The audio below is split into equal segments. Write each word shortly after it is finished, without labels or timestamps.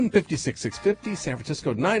56650, San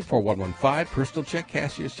Francisco 94115. Personal check,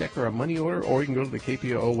 cashier's check, or a money order, or you can go to the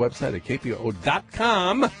KPOO website at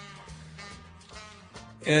kpoo.com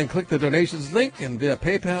and click the donations link, and via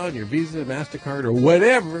PayPal and your Visa, MasterCard, or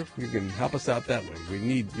whatever, you can help us out that way. We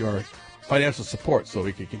need your financial support so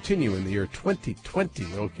we can continue in the year 2020.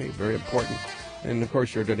 Okay, very important. And, of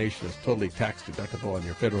course, your donation is totally tax deductible on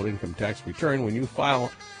your federal income tax return when you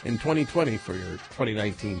file in 2020 for your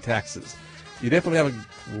 2019 taxes. You definitely have a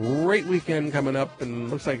great weekend coming up,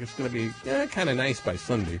 and looks like it's going to be kind of nice by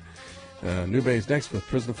Sunday. New Bay's next with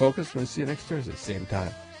Prison Focus. We'll see you next Thursday, same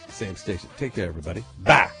time, same station. Take care, everybody.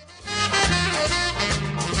 Bye.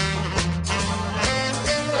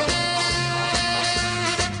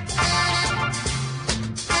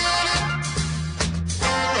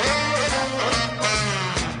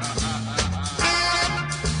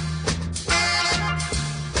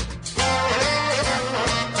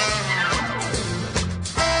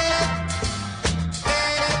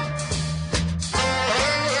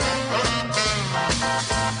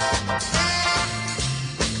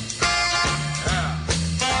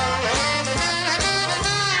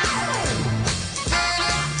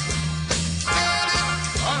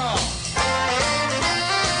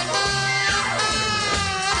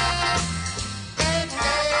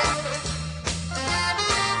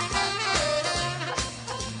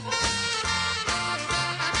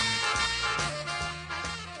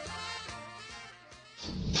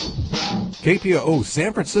 KPOO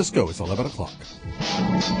San Francisco is 11 o'clock.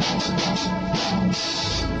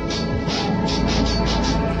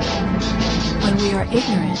 When we are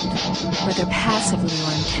ignorant, whether passively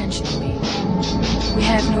or intentionally, we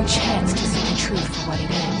have no chance to see the truth for what it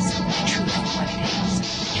is. The truth for what it is. The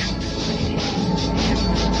truth for what it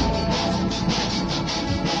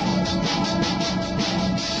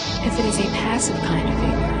is. If it is a passive kind of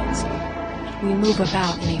ignorance, we move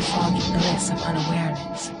about in a foggy bliss of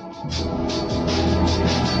unawareness.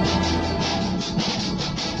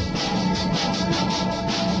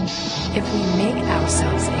 If we make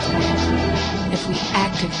ourselves ignorant, if we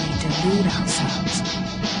actively delude ourselves,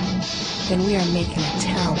 then we are making a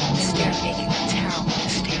terrible mistake.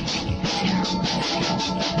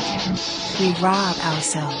 We rob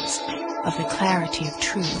ourselves of the clarity of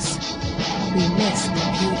truths. We miss the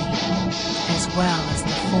beauty as well as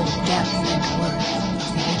the full depth and worth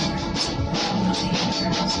of the universe.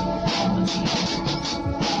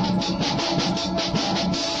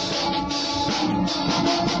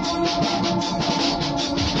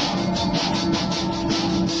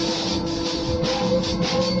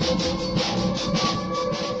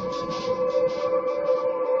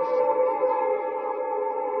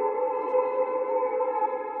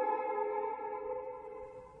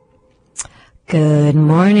 Good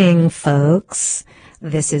morning, folks.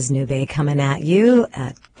 This is New Bay coming at you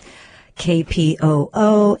at KPOO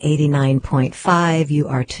 89.5. You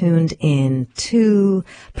are tuned in to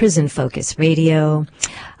Prison Focus Radio.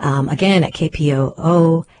 Again, at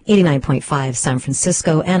KPOO 89.5 San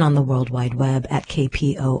Francisco and on the World Wide Web at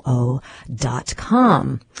kpoo.com.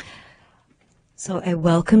 So I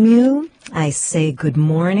welcome you. I say good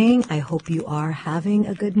morning. I hope you are having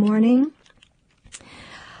a good morning.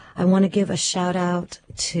 I want to give a shout out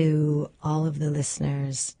to all of the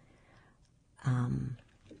listeners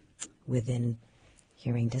within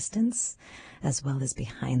hearing distance, as well as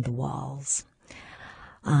behind the walls.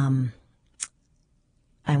 I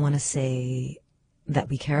want to say that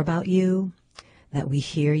we care about you, that we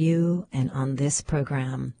hear you, and on this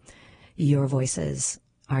program, your voices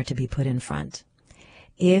are to be put in front.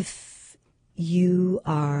 If you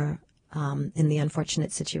are in the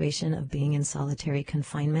unfortunate situation of being in solitary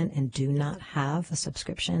confinement and do not have a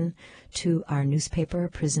subscription to our newspaper,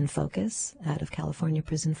 Prison Focus, out of California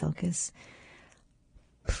Prison Focus,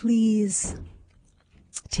 please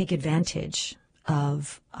take advantage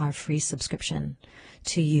of our free subscription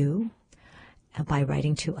to you by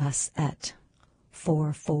writing to us at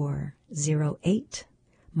 4408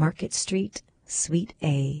 Market Street, Suite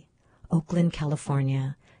A, Oakland,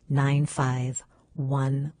 California,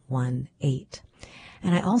 95118.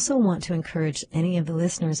 And I also want to encourage any of the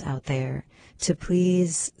listeners out there to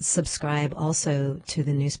please subscribe also to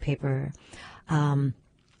the newspaper,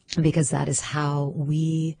 because that is how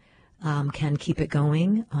we can keep it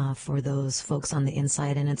going for those folks on the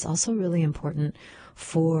inside. And it's also really important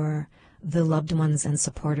for the loved ones and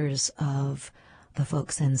supporters of the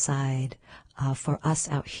folks inside, for us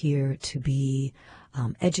out here to be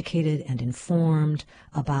educated and informed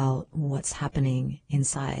about what's happening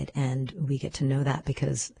inside. And we get to know that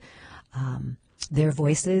because their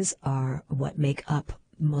voices are what make up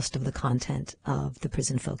most of the content of the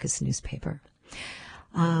Prison Focus newspaper.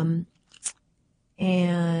 And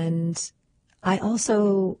I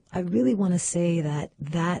really want to say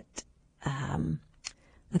that's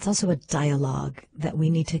also a dialogue that we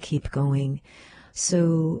need to keep going.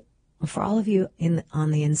 So for all of you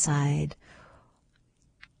on the inside,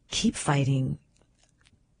 keep fighting.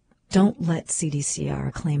 Don't let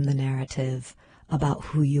CDCR claim the narrative about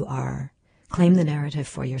who you are. Claim the narrative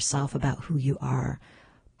for yourself about who you are.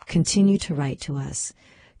 Continue to write to us.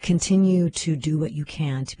 Continue to do what you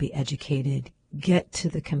can to be educated. Get to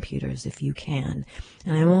the computers if you can.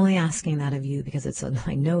 And I'm only asking that of you because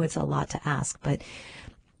I know it's a lot to ask, but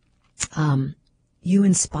you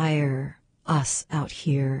inspire us out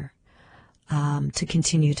here to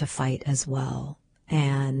continue to fight as well.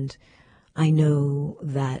 And I know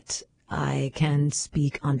that I can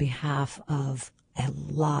speak on behalf of a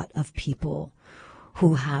lot of people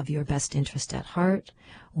who have your best interest at heart.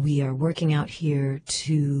 We are working out here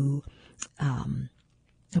to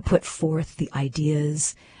put forth the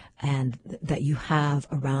ideas and that you have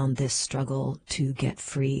around this struggle to get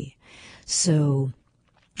free. So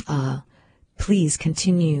please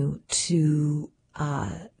continue to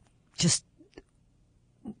just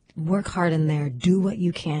work hard in there, do what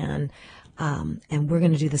you can, and we're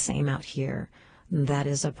going to do the same out here. That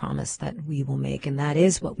is a promise that we will make, and that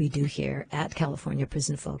is what we do here at California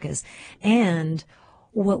Prison Focus, and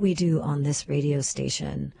what we do on this radio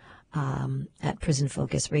station at Prison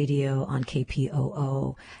Focus Radio on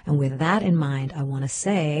KPOO. And with that in mind, I want to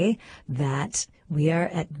say that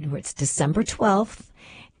it's December 12th,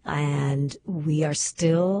 and we are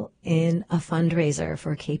still in a fundraiser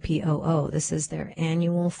for KPOO. This is their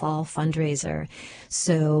annual fall fundraiser.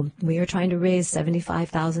 So we are trying to raise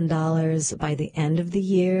 $75,000 by the end of the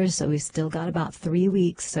year. So we've still got about 3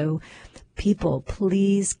 weeks. So people,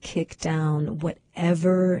 please kick down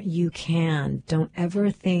whatever you can. Don't ever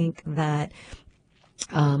think that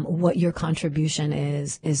what your contribution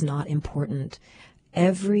is not important.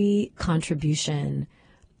 Every contribution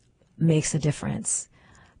makes a difference.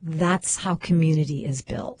 That's how community is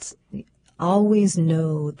built. Always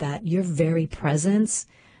know that your very presence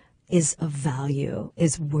is of value,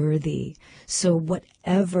 is worthy. So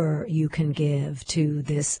whatever you can give to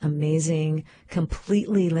this amazing,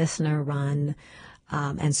 completely listener-run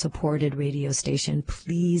and supported radio station,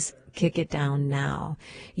 please kick it down now.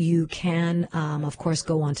 You can, of course,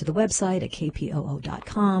 go onto the website at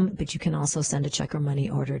kpoo.com, but you can also send a check or money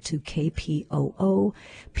order to KPOO,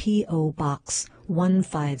 P.O. Box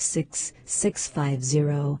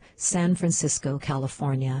 156650, San Francisco,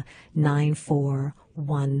 California,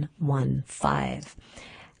 94115.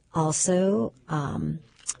 Also,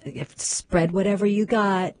 spread whatever you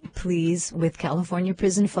got, please, with California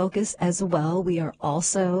Prison Focus as well. We are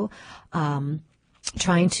also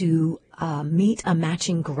trying to meet a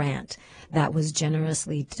matching grant that was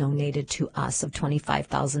generously donated to us of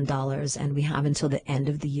 $25,000, and we have until the end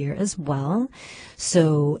of the year as well.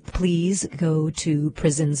 So please go to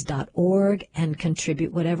prisons.org and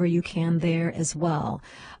contribute whatever you can there as well.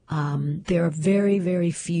 There are very,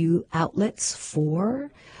 very few outlets for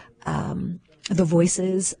the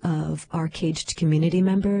voices of our caged community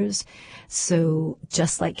members. So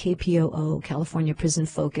just like KPOO, California Prison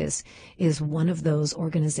Focus, is one of those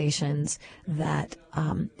organizations that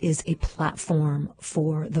is a platform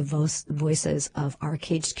for the voices of our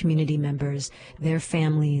caged community members, their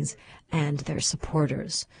families, and their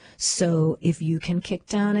supporters. So if you can kick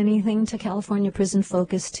down anything to California Prison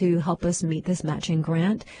Focus to help us meet this matching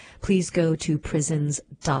grant, please go to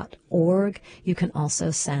prisons.org. You can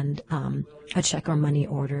also send a check or money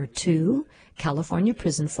order to California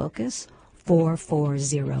Prison Focus,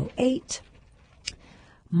 4408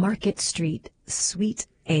 Market Street, Suite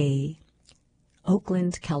A,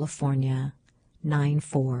 Oakland, California,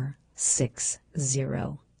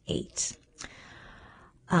 94608.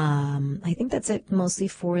 I think that's it mostly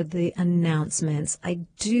for the announcements. I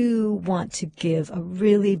do want to give a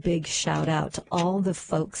really big shout out to all the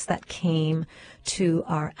folks that came to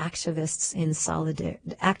our Artivists in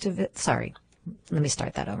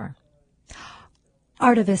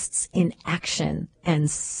Action and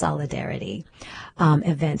Solidarity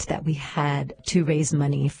event that we had to raise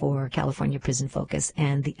money for California Prison Focus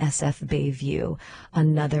and the SF Bayview,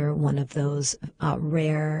 another one of those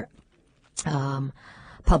rare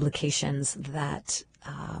publications that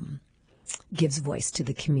gives voice to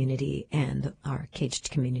the community and our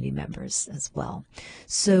caged community members as well.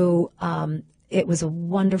 So it was a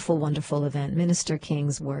wonderful, wonderful event. Minister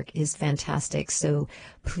King's work is fantastic. So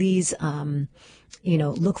please,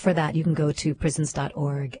 look for that. You can go to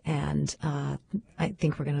prisons.org, and I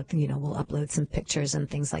think we're going to, we'll upload some pictures and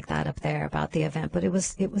things like that up there about the event. But it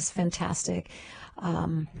was fantastic.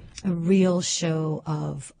 A real show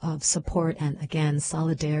of support and, again,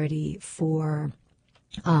 solidarity for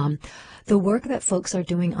the work that folks are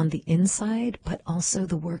doing on the inside, but also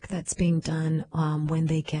the work that's being done when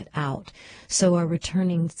they get out. So our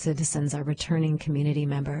returning citizens, our returning community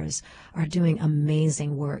members are doing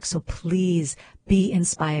amazing work. So please be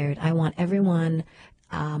inspired. I want everyone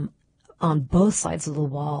on both sides of the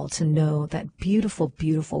wall to know that beautiful,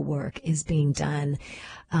 beautiful work is being done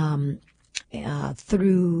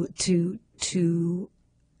through to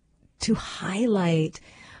highlight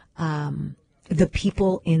the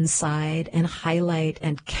people inside and highlight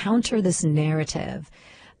and counter this narrative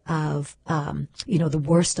of, the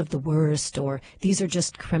worst of the worst, or these are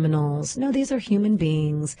just criminals. No, these are human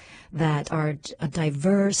beings that are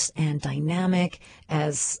diverse and dynamic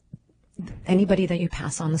as anybody that you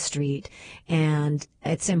pass on the street. And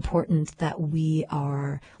it's important that we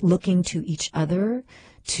are looking to each other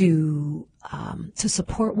to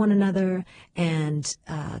support one another and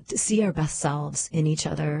to see our best selves in each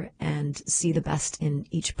other and see the best in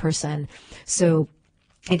each person. So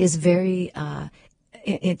it is very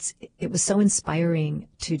it was so inspiring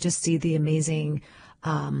to just see the amazing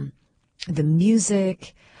the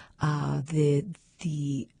music, the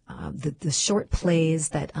short plays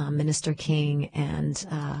that Minister King and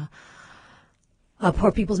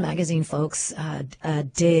Poor People's Magazine folks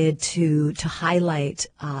did to highlight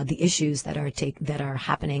the issues that are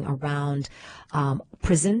happening around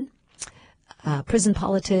prison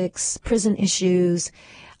politics, prison issues.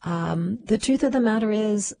 The truth of the matter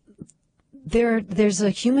is there's a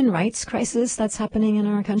human rights crisis that's happening in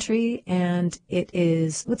our country, and it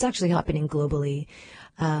is what's actually happening globally,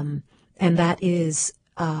 and that is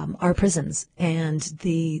our prisons and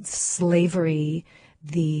the slavery.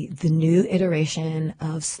 The new iteration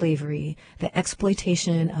of slavery, the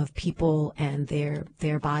exploitation of people and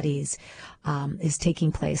their bodies is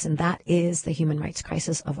taking place. And that is the human rights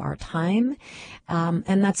crisis of our time.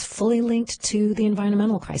 And that's fully linked to the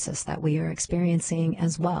environmental crisis that we are experiencing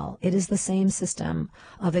as well. It is the same system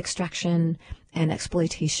of extraction and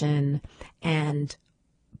exploitation and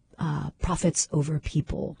profits over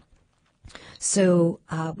people. So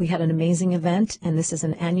we had an amazing event, and this is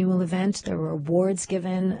an annual event. There were awards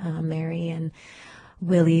given. Mary and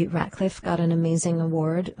Willie Ratcliffe got an amazing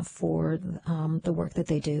award for the work that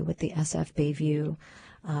they do with the SF Bayview.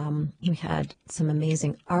 We had some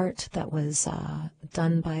amazing art that was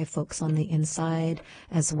done by folks on the inside,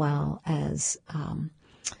 as well as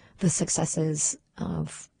the successes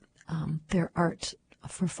of their art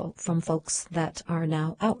from folks that are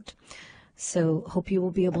now out. So hope you will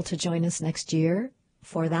be able to join us next year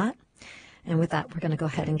for that. And with that, we're going to go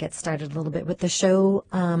ahead and get started a little bit with the show.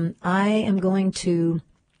 I am going to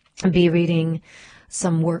be reading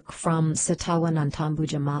some work from Sitawa Nantambu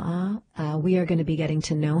Jama'a. We are going to be getting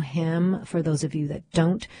to know him, for those of you that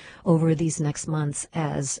don't, over these next months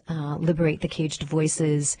as Liberate the Caged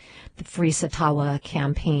Voices, the Free Sitawa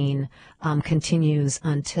campaign continues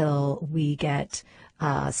until we get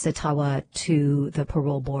Sitawa to the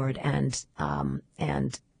parole board and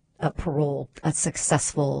a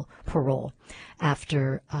successful parole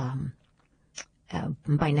after,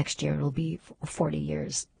 by next year, it'll be 40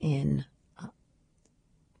 years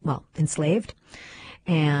enslaved,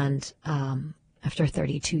 and after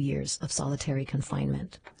 32 years of solitary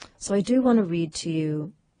confinement. So I do want to read to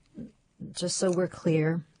you, just so we're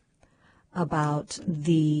clear about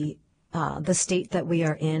the state that we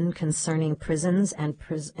are in concerning prisons and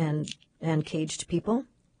caged people.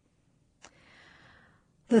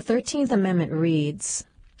 The 13th Amendment reads,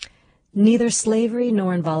 "Neither slavery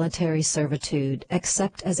nor involuntary servitude,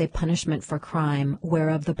 except as a punishment for crime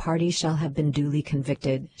whereof the party shall have been duly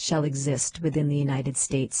convicted, shall exist within the United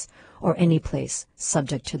States or any place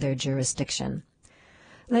subject to their jurisdiction."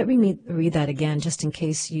 Let me read that again, just in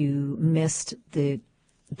case you missed the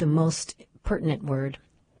most pertinent word.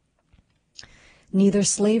 Neither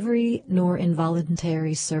slavery nor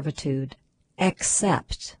involuntary servitude,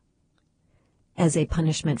 except as a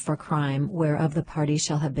punishment for crime whereof the party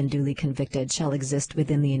shall have been duly convicted, shall exist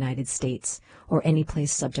within the United States or any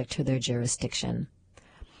place subject to their jurisdiction.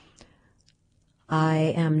 I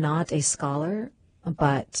am not a scholar,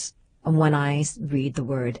 but when I read the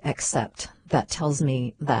word except, that tells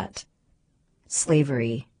me that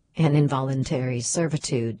slavery and involuntary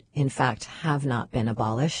servitude, in fact, have not been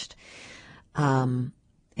abolished.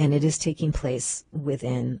 and it is taking place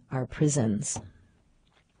within our prisons.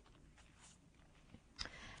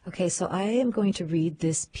 Okay, so I am going to read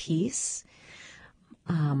this piece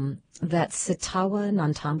that Sitawa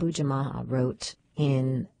Nantambu Jama'a wrote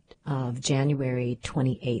in January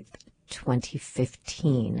 28th,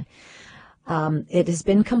 2015. It has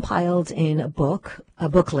been compiled in a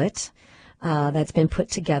booklet that's been put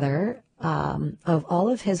together of all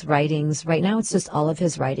of his writings. Right now, it's just all of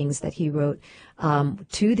his writings that he wrote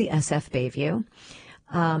to the SF Bayview.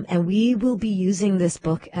 And we will be using this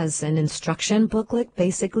book as an instruction booklet,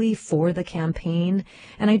 basically, for the campaign.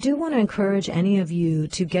 And I do want to encourage any of you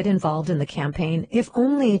to get involved in the campaign, if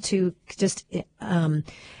only to just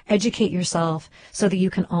educate yourself so that you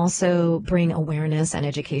can also bring awareness and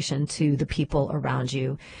education to the people around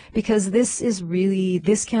you. Because this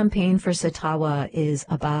campaign for Sitawa is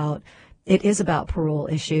about parole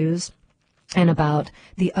issues and about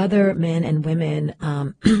the other men and women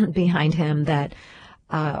behind him that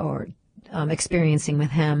experiencing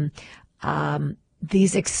with him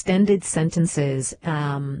these extended sentences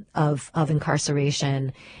of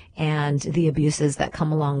incarceration and the abuses that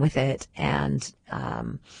come along with it, and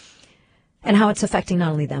how it's affecting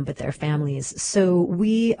not only them but their families. So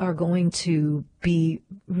we are going to be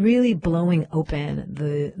really blowing open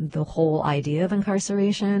the whole idea of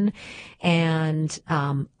incarceration and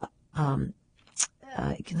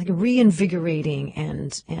like reinvigorating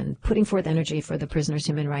and putting forth energy for the prisoners'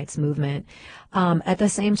 human rights movement. At the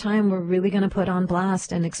same time, we're really going to put on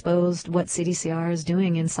blast and expose what CDCR is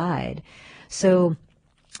doing inside. So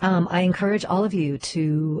I encourage all of you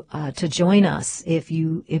to join us if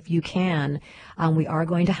you can. We are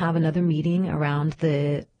going to have another meeting around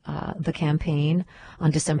the campaign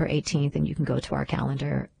on December 18th, and you can go to our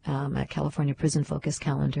calendar at California Prison Focus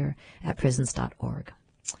calendar at prisons.org.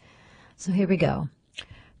 So here we go.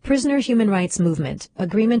 Prisoner Human Rights Movement.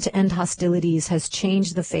 Agreement to end hostilities has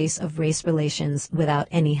changed the face of race relations without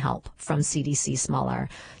any help, from CDC Small R.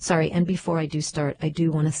 Sorry, and before I do start, I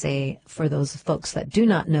do want to say, for those folks that do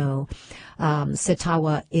not know,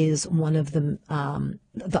 Sitawa is one of the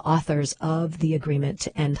authors of the Agreement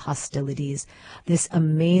to End Hostilities, this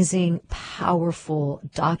amazing, powerful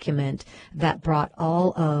document that brought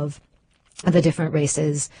all of the different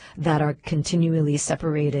races that are continually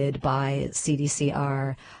separated by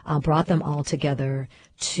CDCR, brought them all together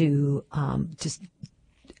to just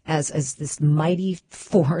as this mighty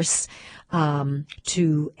force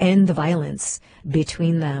to end the violence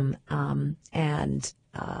between them and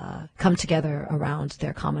come together around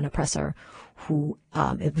their common oppressor,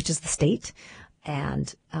 which is the state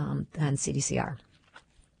and CDCR.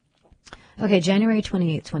 Okay, January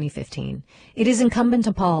 28, 2015. It is incumbent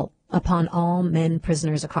upon all men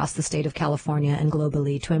prisoners across the state of California and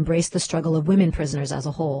globally to embrace the struggle of women prisoners as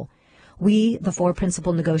a whole. We, the four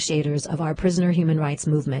principal negotiators of our prisoner human rights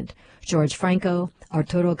movement, George Franco,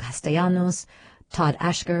 Arturo Castellanos, Todd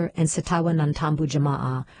Ashker, and Sitawa Nantambu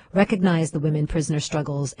Jama'a, recognize the women prisoner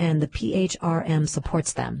struggles, and the PHRM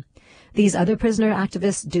supports them. These other prisoner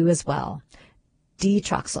activists do as well. D.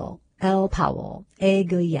 Troxel, L. Powell, A.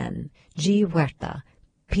 Guillen, G. Huerta,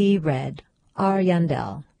 P. Red, R.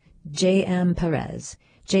 Yandel, J. M. Perez,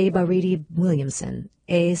 J. Baridi Williamson,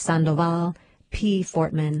 A. Sandoval, P.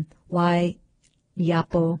 Fortman, Y.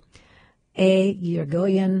 Yapo, A.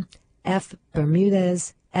 Yrigoyen, F.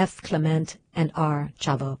 Bermudez, F. Clement, and R.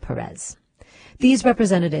 Chavo Perez. These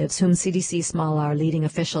representatives, whom CDC Small R leading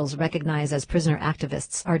officials recognize as prisoner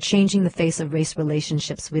activists, are changing the face of race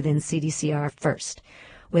relationships within CDCR first,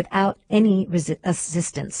 without any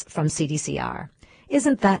assistance from CDCR.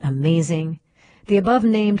 Isn't that amazing? The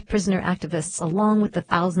above-named prisoner activists, along with the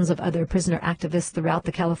thousands of other prisoner activists throughout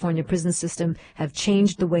the California prison system, have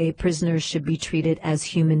changed the way prisoners should be treated as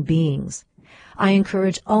human beings. I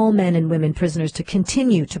encourage all men and women prisoners to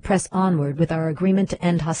continue to press onward with our agreement to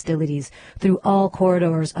end hostilities through all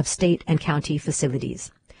corridors of state and county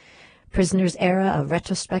facilities. Prisoners' era of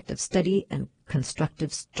retrospective study and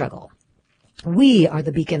constructive struggle. We are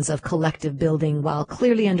the beacons of collective building, while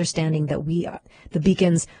clearly understanding that the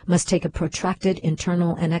beacons must take a protracted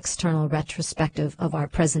internal and external retrospective of our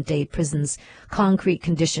present-day prisons' concrete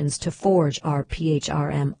conditions to forge our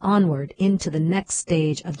PHRM onward into the next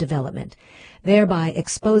stage of development, thereby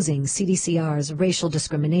exposing CDCR's racial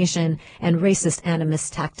discrimination and racist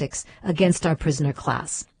animus tactics against our prisoner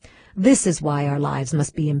class. This is why our lives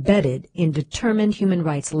must be embedded in determined human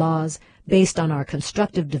rights laws based on our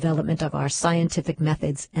constructive development of our scientific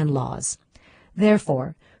methods and laws.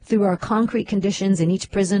 Therefore, through our concrete conditions in each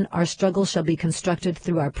prison, our struggle shall be constructed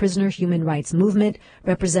through our prisoner human rights movement,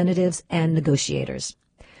 representatives, and negotiators.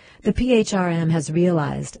 The PHRM has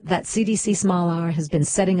realized that CDC Small R has been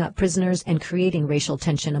setting up prisoners and creating racial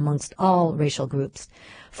tension amongst all racial groups,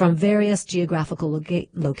 from various geographical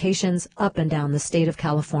locations up and down the state of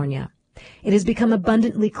California. It has become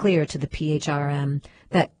abundantly clear to the PHRM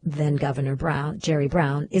that then Governor Jerry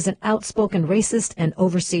Brown, is an outspoken racist and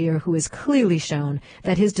overseer who has clearly shown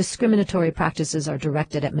that his discriminatory practices are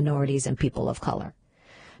directed at minorities and people of color.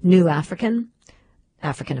 New African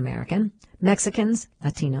American, Mexicans,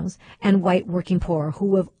 Latinos, and white working poor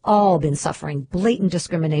who have all been suffering blatant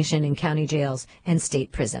discrimination in county jails and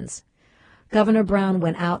state prisons. Governor Brown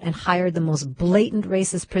went out and hired the most blatant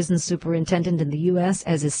racist prison superintendent in the U.S.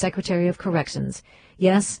 as his Secretary of Corrections.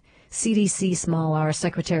 Yes, CDC Small R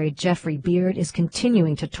Secretary Jeffrey Beard is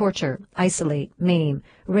continuing to torture, isolate, maim,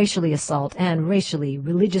 racially assault, and racially,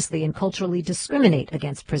 religiously, and culturally discriminate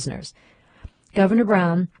against prisoners. Governor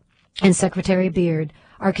Brown and Secretary Beard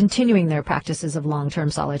are continuing their practices of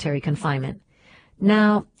long-term solitary confinement.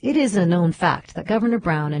 Now, it is a known fact that Governor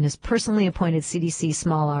Brown and his personally appointed CDC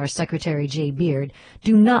Small R Secretary Jay Beard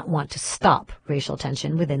do not want to stop racial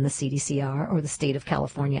tension within the CDCR or the state of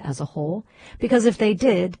California as a whole, because if they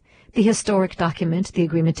did, the historic document, the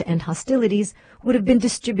Agreement to End Hostilities, would have been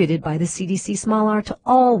distributed by the CDC Small R to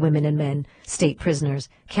all women and men, state prisoners,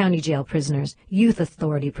 county jail prisoners, youth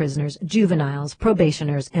authority prisoners, juveniles,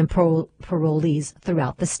 probationers, and parolees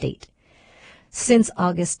throughout the state. Since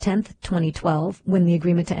August 10, 2012, when the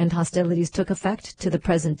Agreement to End Hostilities took effect, to the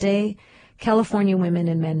present day, California women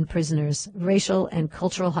and men prisoners' racial and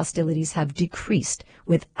cultural hostilities have decreased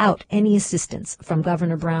without any assistance from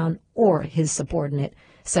Governor Brown or his subordinate,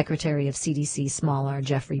 Secretary of CDC Small R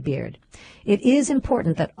Jeffrey Beard. It is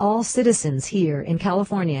important that all citizens here in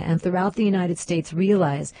California and throughout the United States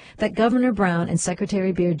realize that Governor Brown and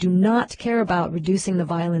Secretary Beard do not care about reducing the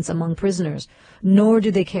violence among prisoners, nor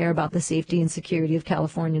do they care about the safety and security of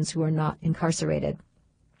Californians who are not incarcerated.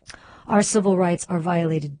 Our civil rights are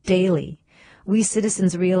violated daily. We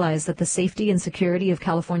citizens realize that the safety and security of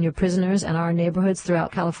California prisoners and our neighborhoods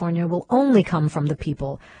throughout California will only come from the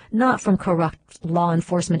people, not from corrupt law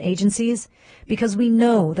enforcement agencies, because we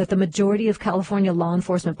know that the majority of California law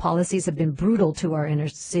enforcement policies have been brutal to our inner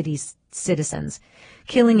city citizens,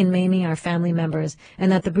 killing and maiming our family members,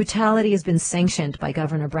 and that the brutality has been sanctioned by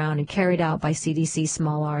Governor Brown and carried out by CDC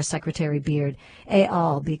Small R Secretary Beard,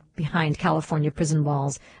 behind California prison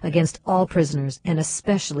walls against all prisoners, and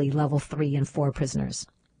especially level 3 and 4 prisoners.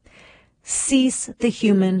 Cease the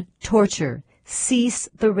human torture. Cease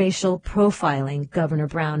the racial profiling, Governor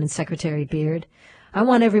Brown and Secretary Beard. I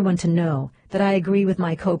want everyone to know that I agree with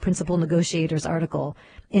my co-principal negotiators article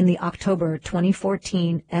in the October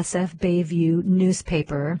 2014 SF Bayview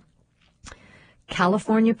newspaper.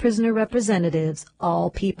 California prisoner representatives, all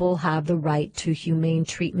people have the right to humane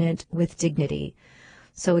treatment with dignity.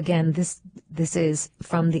 So again, this is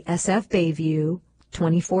from the SF Bayview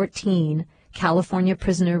 2014, California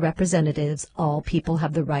prisoner representatives, all people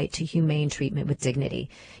have the right to humane treatment with dignity.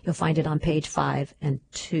 You'll find it on page 5 and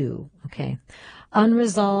 2. Okay.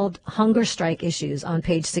 Unresolved hunger strike issues on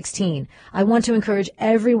page 16. I want to encourage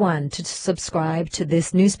everyone to subscribe to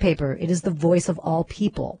this newspaper. It is the voice of all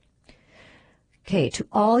people. Okay, to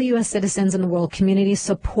all U.S. citizens in the world community,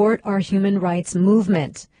 support our human rights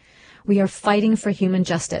movement. We are fighting for human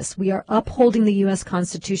justice. We are upholding the U.S.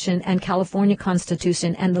 Constitution and California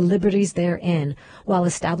Constitution and the liberties therein, while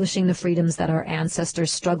establishing the freedoms that our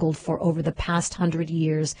ancestors struggled for over the past 100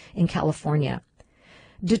 years in California.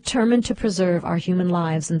 Determined to preserve our human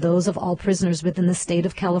lives and those of all prisoners within the state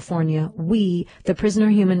of California, we, the Prisoner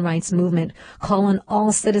Human Rights Movement, call on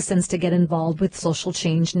all citizens to get involved with social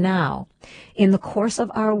change now. In the course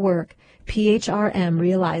of our work, PHRM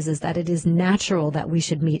realizes that it is natural that we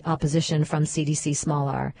should meet opposition from CDC Small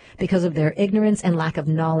R because of their ignorance and lack of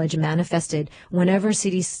knowledge manifested whenever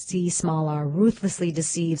CDC Small R ruthlessly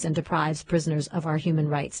deceives and deprives prisoners of our human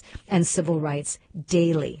rights and civil rights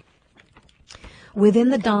daily. Within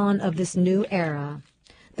the dawn of this new era,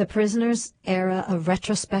 the prisoner's era of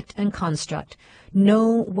retrospect and construct,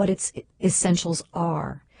 know what its essentials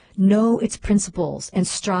are, know its principles, and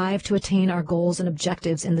strive to attain our goals and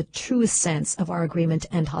objectives in the truest sense of our agreement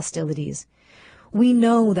to end hostilities. We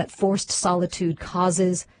know that forced solitude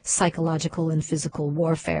causes psychological and physical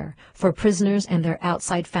warfare for prisoners and their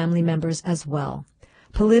outside family members as well.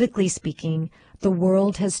 Politically speaking, the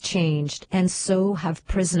world has changed, and so have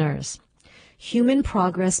prisoners. Human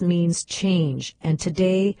progress means change, and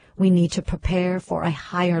today we need to prepare for a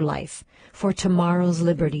higher life, for tomorrow's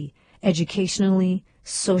liberty, educationally,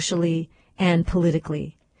 socially, and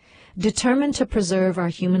politically. Determined to preserve our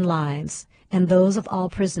human lives and those of all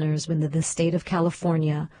prisoners within the state of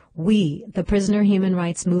California, we, the Prisoner Human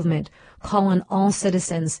Rights Movement, call on all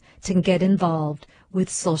citizens to get involved with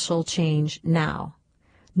social change now.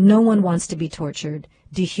 No one wants to be tortured,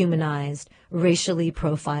 dehumanized, racially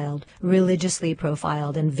profiled, religiously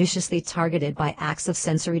profiled, and viciously targeted by acts of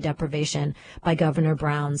sensory deprivation by Governor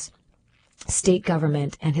Brown's state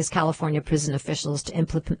government and his California prison officials to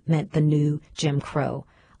implement the new Jim Crow,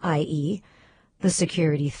 i.e., the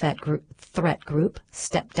Security Threat Group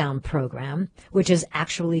Step-Down Program, which is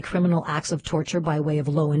actually criminal acts of torture by way of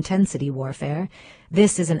low-intensity warfare.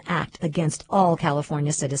 This is an act against all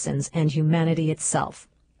California citizens and humanity itself.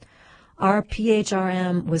 Our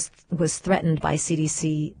PHRM was threatened by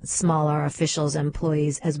CDC, small r officials and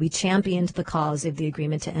employees as we championed the cause of the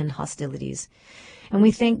agreement to end hostilities. And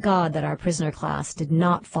we thank God that our prisoner class did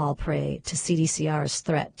not fall prey to CDCR's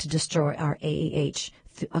threat to destroy our AAH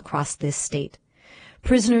across this state.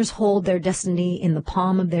 Prisoners hold their destiny in the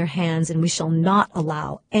palm of their hands, and we shall not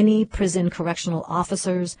allow any prison correctional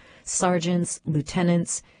officers, sergeants,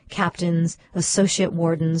 lieutenants, captains, associate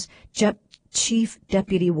wardens, chief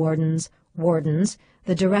deputy wardens,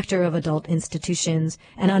 the director of adult institutions,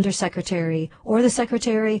 an undersecretary, or the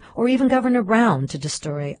secretary, or even Governor Brown to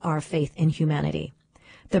destroy our faith in humanity.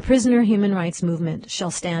 The Prisoner Human Rights Movement shall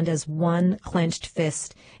stand as one clenched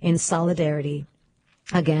fist in solidarity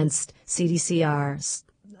against CDCR's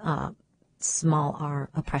small r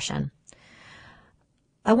oppression.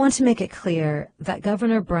 I want to make it clear that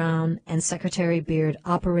Governor Brown and Secretary Beard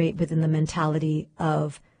operate within the mentality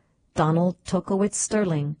of Donald Tokowitz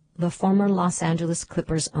Sterling, the former Los Angeles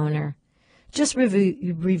Clippers owner. Just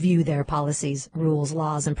review their policies, rules,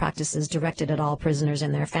 laws, and practices directed at all prisoners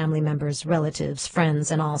and their family members, relatives,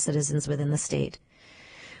 friends, and all citizens within the state.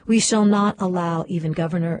 We shall not allow even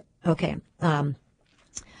I'm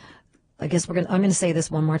going to say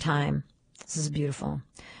this one more time. This is beautiful.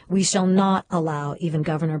 We shall not allow even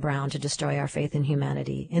Governor Brown to destroy our faith in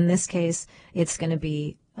humanity. In this case, it's going to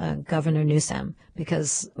be Governor Newsom,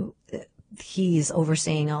 because he's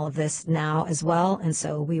overseeing all of this now as well, and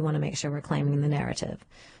so we want to make sure we're claiming the narrative.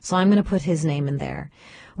 So I'm going to put his name in there.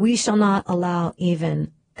 We shall not allow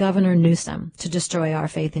even Governor Newsom to destroy our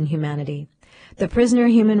faith in humanity. The Prisoner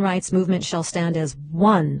Human Rights Movement shall stand as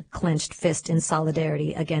one clenched fist in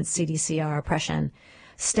solidarity against CDCR oppression.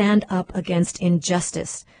 Stand up against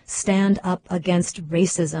injustice. Stand up against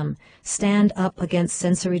racism. Stand up against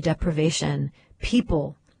sensory deprivation.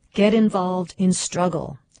 People, get involved in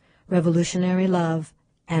struggle. Revolutionary love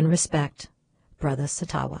and respect. Brother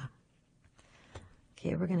Satawa.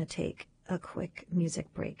 Okay, we're going to take a quick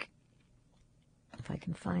music break. If I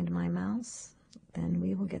can find my mouse, then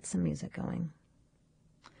we will get some music going.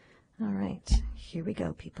 All right, here we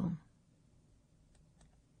go, people.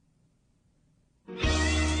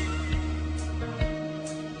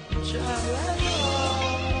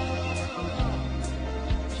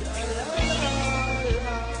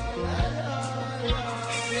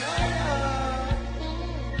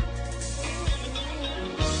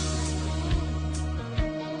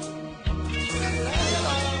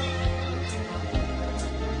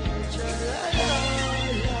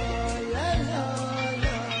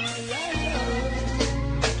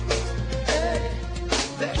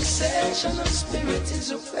 Of spirit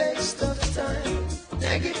is a waste of time.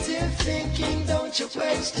 Negative thinking, don't you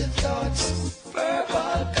waste your thoughts.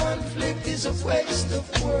 Verbal conflict is a waste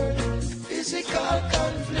of word. Physical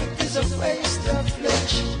conflict is a waste of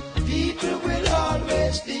flesh. People will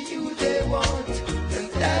always be who they want,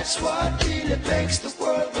 and that's what really makes the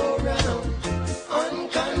world go round.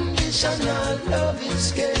 Unconditional love is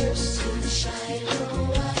scarce. Shine,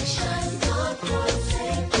 oh, I shine not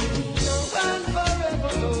forsake me. No and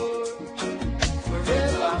forever, Lord.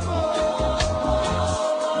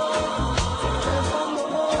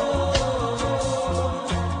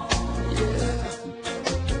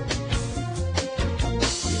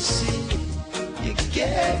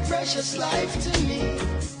 Precious life to me,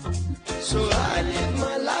 so I live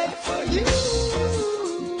my life for you.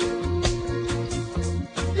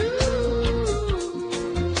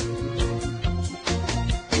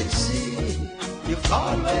 You see, you've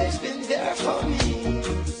always been there for me,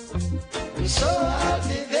 and so I'll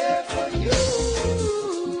be there for you.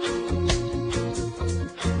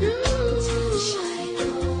 Shine,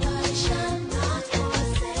 oh, I shall not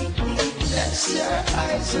forsake thee. Bless your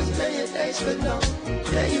eyes and may your days be long.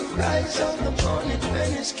 May you rise on the morning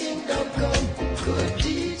when his kingdom come. Good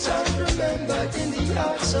deeds are remembered in the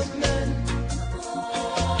hearts of men.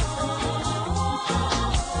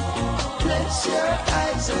 Bless your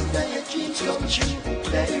eyes and may your dreams come true.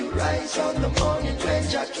 May you rise on the morning when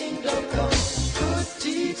your kingdom come. Good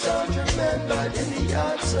deeds are remembered remembered in the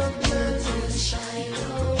hearts of men. Shine,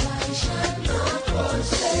 oh, why shine not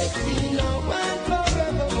forsake me now and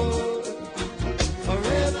forevermore,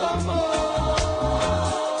 forevermore,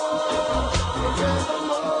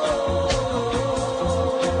 forevermore.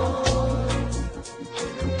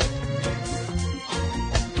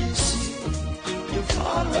 You see, you've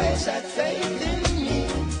always had faith in me,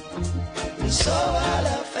 and so I'll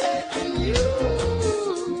have faith in you.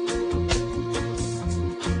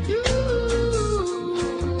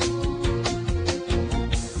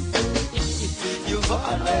 You've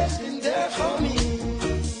always been there for me,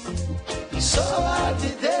 so I'll be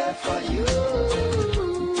there for you.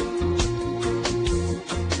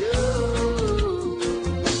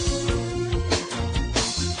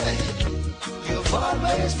 Hey, you've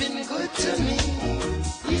always been good to me,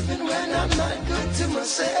 even when I'm not good to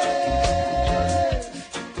myself.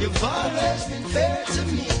 You've always been fair to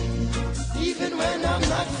me, even when I'm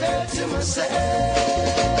not fair to myself.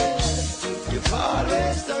 You've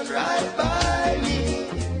always done right by me,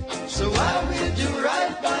 so I will do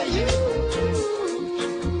right by you.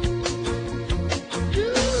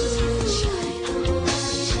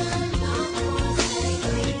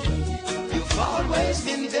 You've always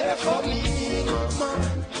been there for me, Mama,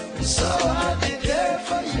 so I'll be there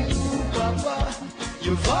for you, Papa.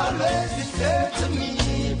 You've always been fair to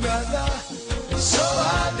me, brother, so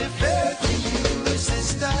I'll be fair to you,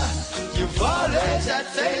 sister. You've always had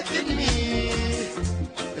faith in me,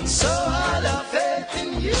 and so I'll have faith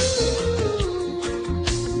in you.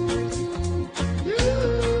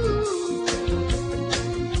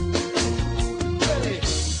 Hey,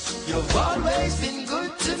 you've always been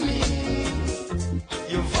good to me.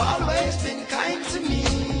 You've always been kind to me.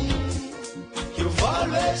 You've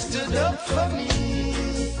always stood up for me.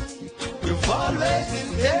 You've always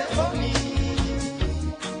been there for me.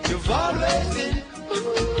 You've always been,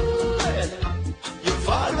 you've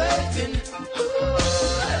always been,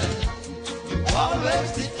 you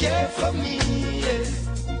always did care for me.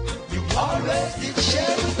 You always did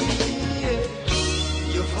share with me.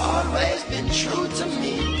 You've always been true to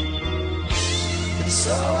me, and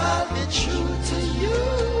so I'll be true to you.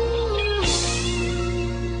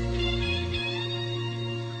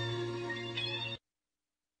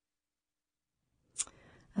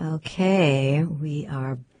 Okay, we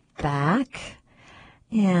are back,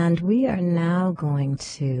 and we are now going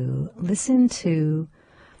to listen to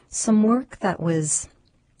some work that was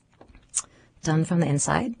done from the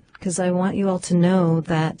inside, because I want you all to know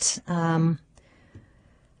that,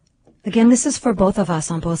 again, this is for both of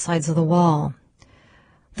us on both sides of the wall.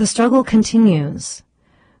 The struggle continues.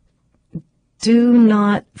 Do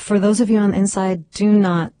not, for those of you on the inside, do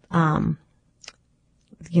not,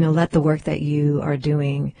 let the work that you are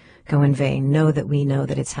doing go in vain. Know that we know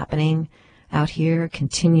that it's happening out here.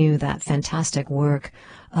 Continue that fantastic work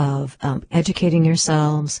of educating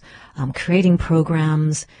yourselves, creating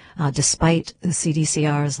programs, despite the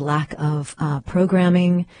CDCR's lack of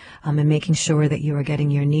programming, and making sure that you are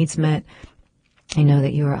getting your needs met. I know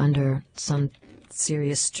that you are under some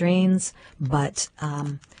serious strains, but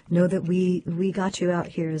know that we got you out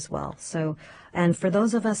here as well. So, and for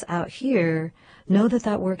those of us out here, know that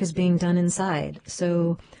that work is being done inside.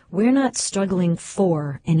 So we're not struggling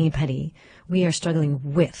for anybody. We are struggling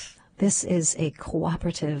with. This is a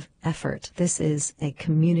cooperative effort. This is a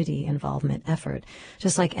community involvement effort,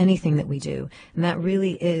 just like anything that we do. And that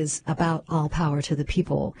really is about all power to the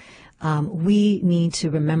people. We need to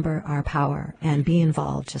remember our power and be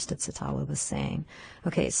involved, just as Satawa was saying.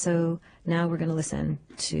 Okay, so now we're going to listen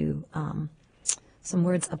to some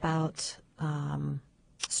words about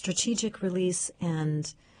strategic release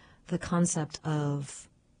and the concept of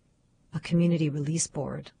a community release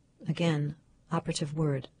board. Again, operative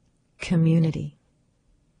word, community.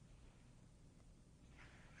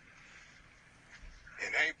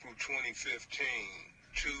 In April 2015,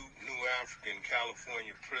 two New African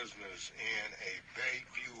California prisoners in a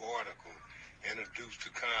Bayview article introduced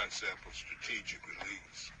the concept of strategic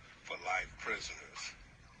release for life prisoners.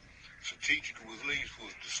 Strategic release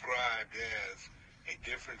was described as a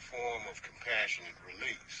different form of compassionate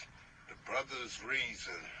release. The brothers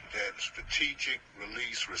reason that strategic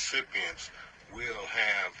release recipients will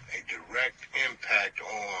have a direct impact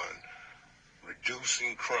on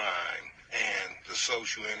reducing crime and the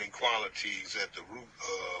social inequalities at the root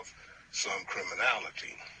of some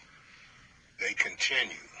criminality. They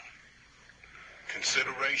continue.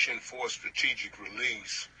 Consideration for strategic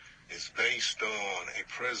release is based on a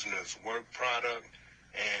prisoner's work product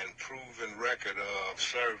and proven record of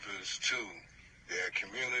service to their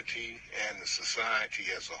community and the society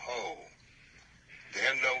as a whole.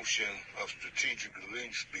 Their notion of strategic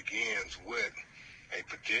release begins with a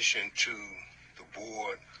petition to the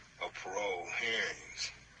Board of Parole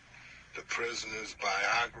Hearings. The prisoner's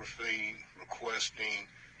biography requesting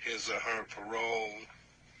his or her parole,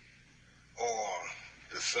 or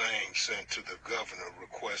the same sent to the governor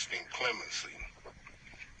requesting clemency.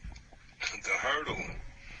 The hurdle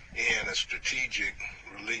in a strategic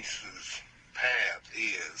releases path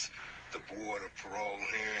is the Board of Parole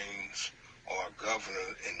Hearings or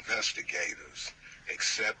governor investigators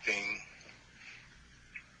accepting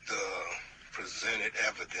the presented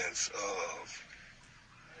evidence of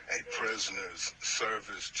a prisoner's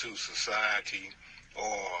service to society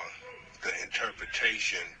or the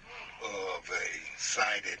interpretation of a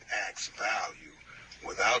cited act's value.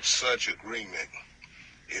 Without such agreement,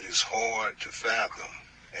 it is hard to fathom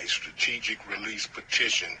a strategic release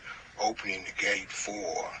petition opening the gate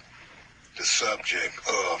for the subject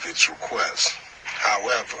of its request.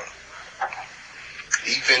 However,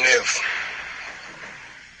 even if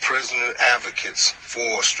prisoner advocates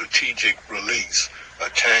for strategic release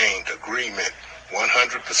attained agreement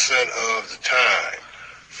 100% of the time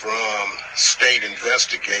from state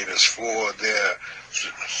investigators for their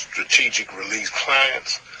strategic release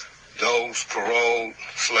clients, those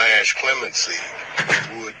parole/clemency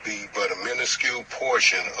would be but a minuscule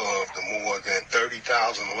portion of the more than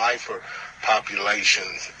 30,000 lifer population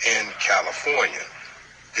in California.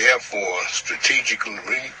 Therefore, strategic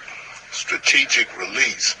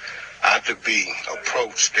release ought to be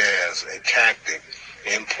approached as a tactic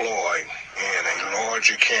employed in a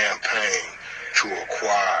larger campaign to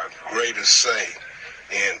acquire greater say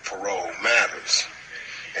in parole matters.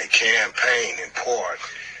 A campaign in part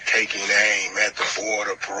taking aim at the Board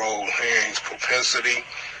of Parole Hearings' propensity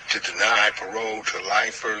to deny parole to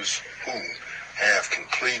lifers who have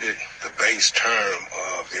completed the base term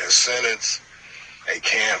of their sentence. A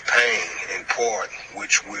campaign in part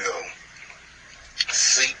which will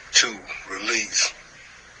seek to replace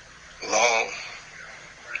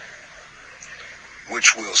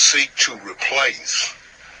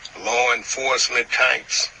law enforcement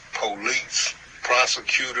types, police,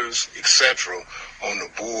 prosecutors, etc. on the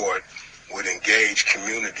board would engage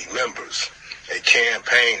community members. A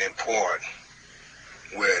campaign in part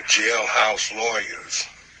where jailhouse lawyers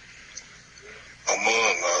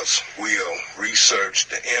among us will research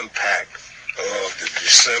the impact of the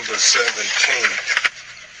December 17th,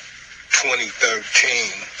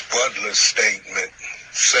 2013 Butler Statement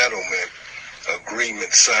Settlement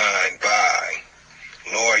Agreement signed by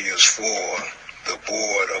lawyers for the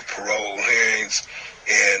Board of Parole Hearings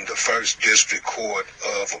in the First District Court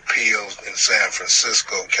of Appeals in San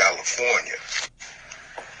Francisco, California.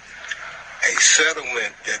 A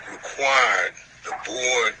settlement that required the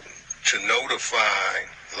board to notify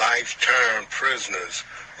life-term prisoners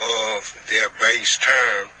of their base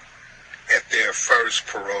term at their first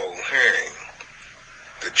parole hearing.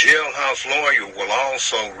 The jailhouse lawyer will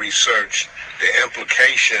also research the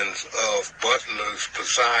implications of Butler's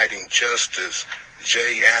presiding justice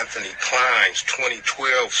J. Anthony Klein's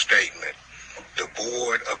 2012 statement. The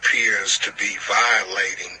board appears to be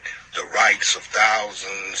violating the rights of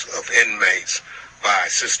thousands of inmates by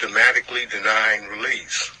systematically denying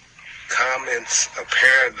release. Comments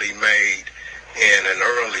apparently made in an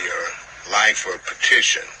earlier lifer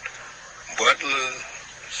petition.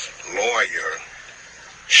 Butler's lawyer,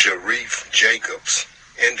 Sharif Jacobs,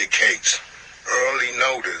 indicates early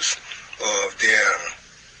notice of their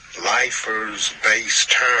lifers' base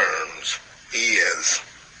terms is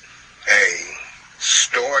a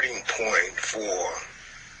starting point for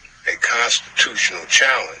a constitutional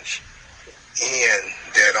challenge, and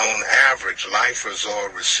that on average lifers are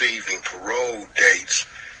receiving parole dates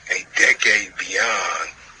a decade beyond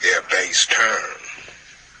their base term.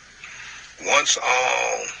 Once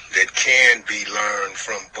all that can be learned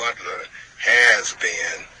from Butler has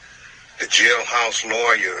been, the jailhouse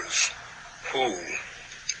lawyers who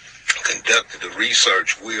conducted the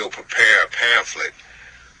research will prepare a pamphlet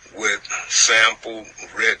with sample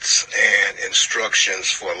writs and instructions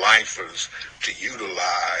for lifers to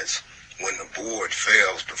utilize when the board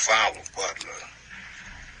fails to follow Butler.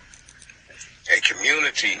 A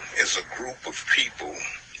community is a group of people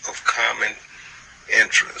of common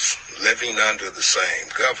interests living under the same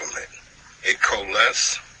government. It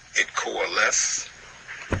coalesces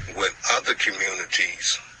with other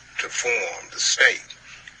communities to form the state,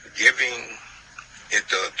 giving it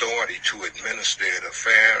the authority to administer its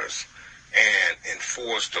affairs and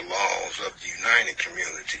enforce the laws of the united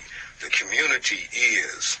community. The community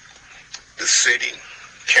is the city,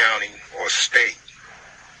 county, or state,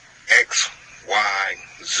 X,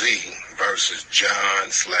 YZ versus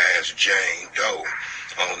John/Jane Doe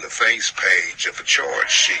on the face page of a charge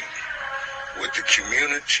sheet. With the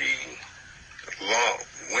community law,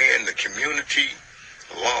 when the community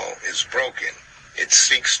law is broken, it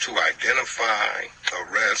seeks to identify,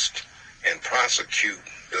 arrest, and prosecute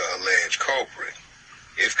the alleged culprit.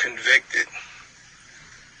 If convicted,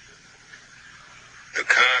 the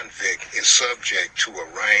convict is subject to a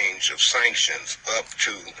range of sanctions up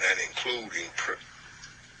to and including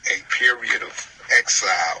a period of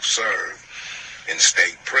exile served in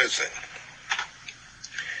state prison.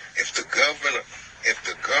 If the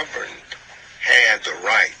governed had the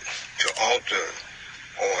right to alter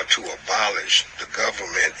or to abolish the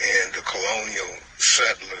government and the colonial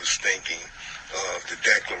settlers thinking of the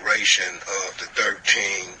Declaration of the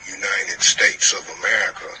 13 United States of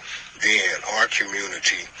America, then our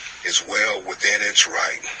community is well within its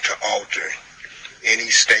right to alter any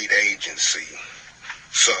state agency,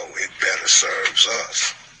 so it better serves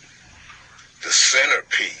us. The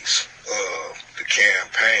centerpiece of the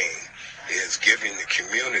campaign is giving the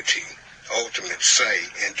community ultimate say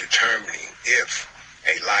in determining if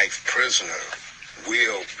a life prisoner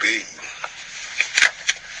will be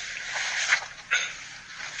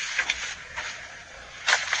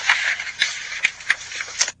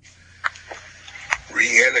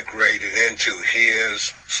reintegrated into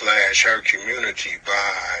his/her community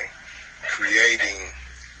by creating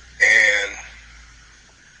and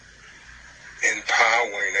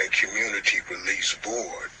empowering a community release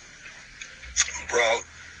board, brought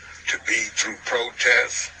to be through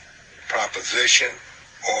protest, proposition,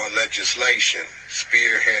 or legislation,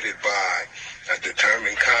 spearheaded by a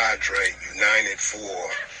determined cadre united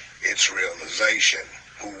for its realization,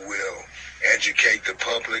 who will educate the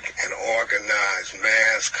public and organize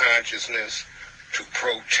mass consciousness to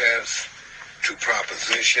protest, to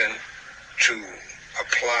proposition, to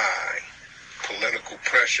apply political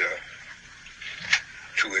pressure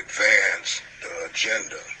to advance the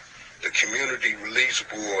agenda. The Community Release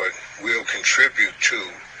Board will contribute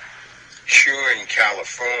to curing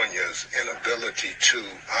California's inability to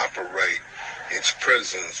operate its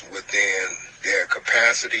prisons within their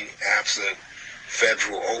capacity, absent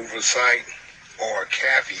federal oversight or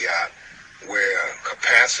caveat where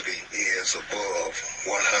capacity is above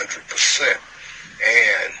 100%,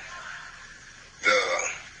 and the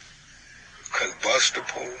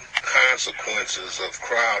combustible consequences of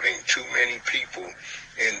crowding too many people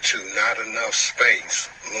into not enough space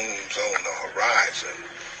looms on the horizon.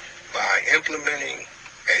 By implementing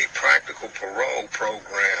a practical parole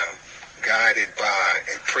program guided by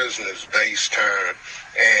a prisoner's base term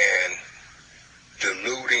and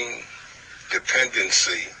diluting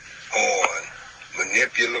dependency on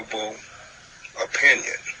manipulable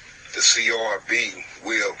opinion, the CRB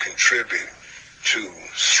will contribute to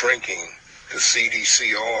shrinking the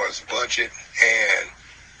CDCR's budget and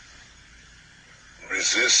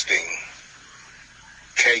resisting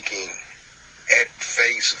taking at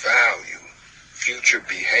face value future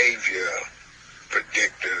behavior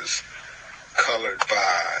predictors colored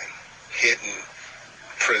by hidden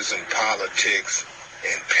prison politics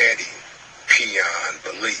and petty peon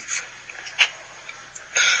belief.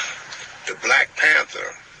 The Black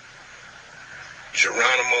Panther,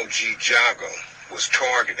 Geronimo G. Jaga, was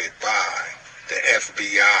targeted by the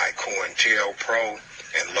FBI, COINTELPRO,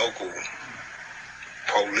 and local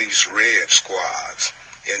police red squads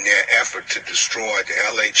in their effort to destroy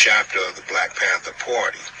the LA chapter of the Black Panther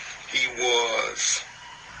Party. He was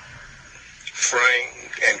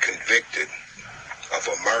framed and convicted of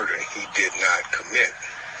a murder he did not commit.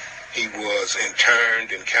 He was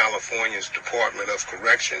interned in California's Department of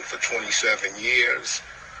Correction for 27 years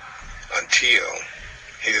until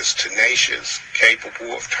his tenacious,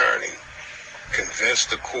 capable of turning, convinced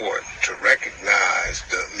the court to recognize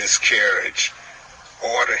the miscarriage,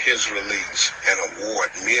 order his release, and award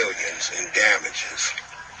millions in damages.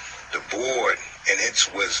 The board, in its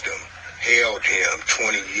wisdom, held him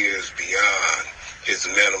 20 years beyond his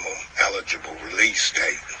minimum eligible release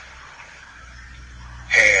date.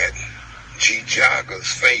 Had G. Jaga's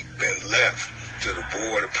fate been left to the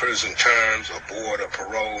Board of Prison Terms or Board of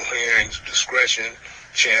Parole Hearings discretion,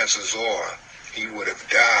 chances are he would have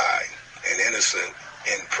died an innocent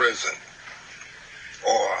in prison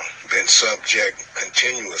or been subject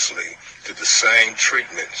continuously to the same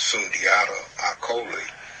treatment Sundiata Acoli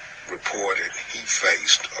reported he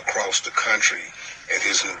faced across the country at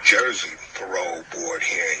his New Jersey parole board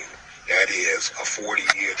hearing, that is, a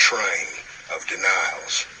 40-year train of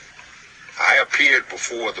denials. I appeared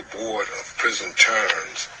before the Board of Prison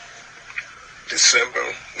Terms December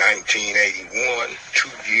 1981,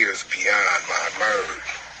 2 years beyond my merge,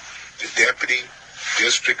 the Deputy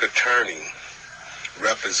District Attorney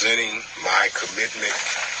representing my commitment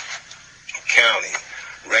county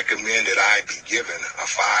recommended I be given a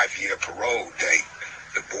 5-year parole date.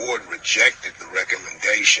 The board rejected the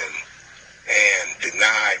recommendation and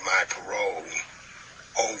denied my parole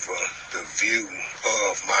over the view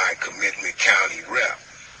of my commitment county rep.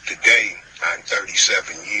 Today, I'm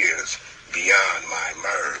 37 years beyond my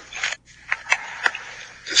merge.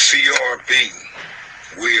 The CRB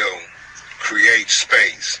will create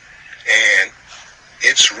space, and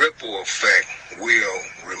its ripple effect will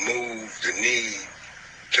remove the need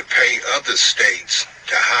to pay other states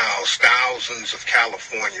to house thousands of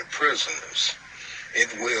California prisoners.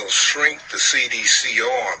 It will shrink the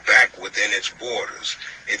CDCR back within its borders.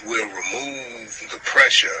 It will remove the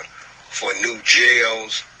pressure for new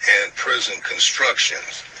jails and prison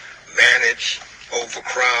constructions, manage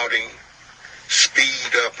overcrowding,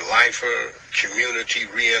 speed up lifer community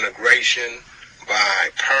reintegration by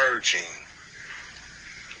purging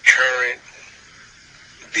current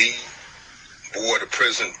Board of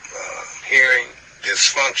Prison hearing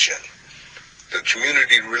dysfunction. The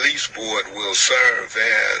Community Release Board will serve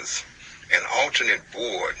as an alternate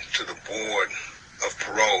board to the Board of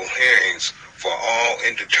Parole Hearings for all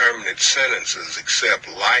indeterminate sentences except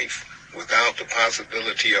life without the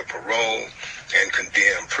possibility of parole and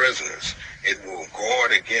condemned prisoners. It will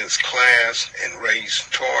guard against class and race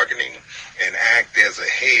targeting and act as a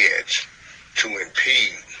hedge to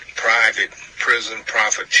impede private prison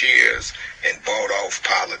profiteers and bought-off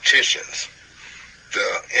politicians.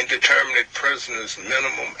 The indeterminate prisoners'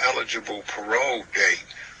 minimum eligible parole date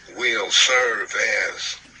will serve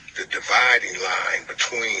as the dividing line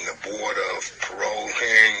between the Board of Parole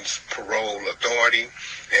Hearings, Parole Authority,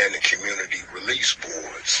 and the Community Release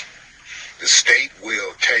Boards. The state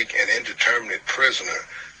will take an indeterminate prisoner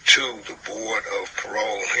to the Board of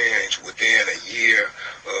Parole Hearings within a year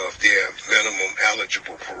of their minimum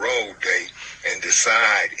eligible parole date and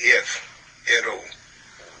decide if it'll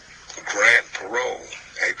grant parole.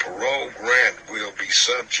 A parole grant will be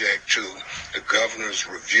subject to the governor's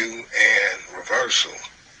review and reversal.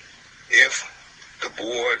 If the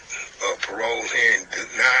Board of Parole Hearing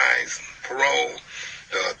denies parole,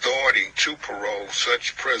 the authority to parole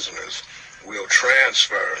such prisoners will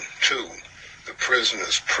transfer to the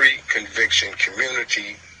prisoner's pre-conviction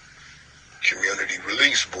community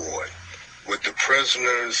release board. With the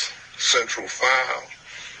prisoner's central file,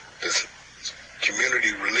 the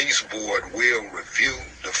community release board will review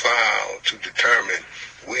the file to determine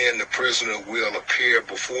when the prisoner will appear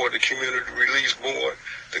before the community release board.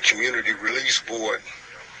 The community release board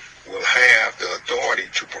will have the authority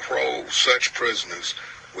to parole such prisoners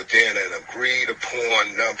within an agreed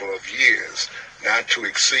upon number of years, not to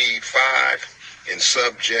exceed 5, and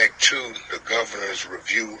subject to the governor's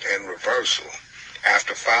review and reversal.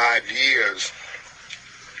 After 5 years,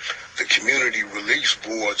 the Community Release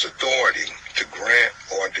Board's authority to grant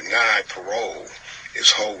or deny parole is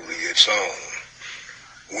wholly its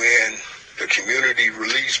own. When the Community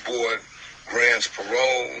Release Board grants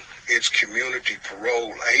parole, its community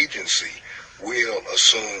parole agency will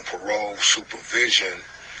assume parole supervision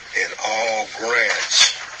in all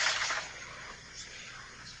grants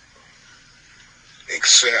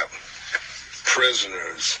except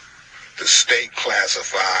prisoners the state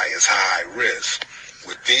classify as high risk.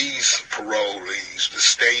 With these parolees, the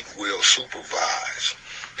state will supervise.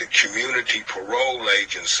 The community parole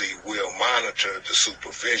agency will monitor the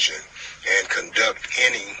supervision and conduct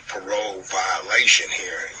any parole violation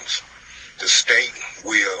hearings. The state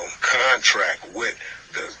will contract with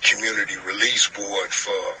the Community Release Board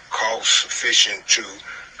for costs sufficient to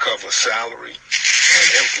cover salary and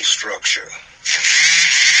infrastructure.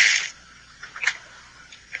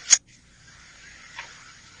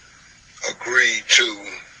 Agreed to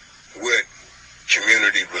with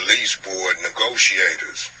Community Release Board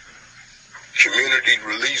negotiators. Community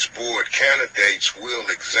Release Board candidates will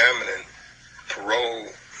examine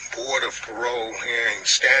Board of Parole Hearing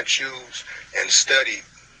statutes and study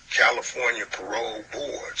California parole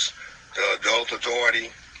boards, the Adult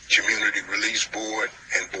Authority, Community Release Board,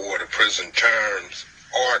 and Board of Prison Terms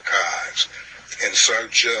archives in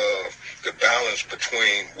search of the balance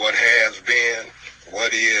between what has been,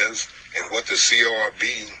 what is, and what the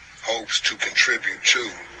CRB hopes to contribute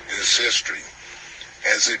to this history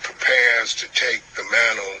as it prepares to take the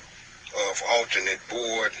mantle of alternate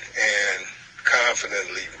board and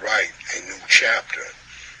confidently write a new chapter.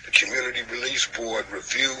 The Community Release Board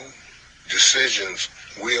review decisions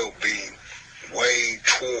will be weighed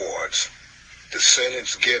towards the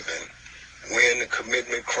sentence given when the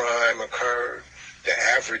commitment crime occurred, the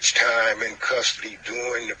average time in custody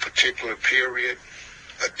during the particular period,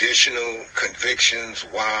 additional convictions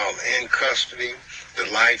while in custody, the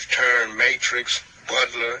life term matrix,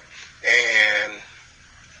 Butler, and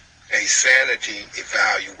a sanity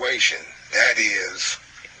evaluation. That is,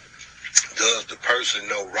 does the person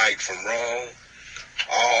know right from wrong?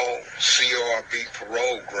 All CRB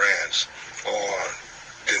parole grants or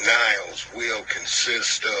denials will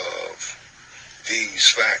consist of these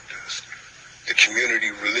factors: the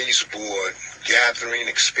Community Release Board gathering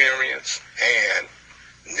experience and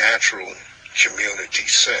natural community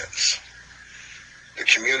sense. The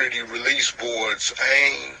Community Release Board's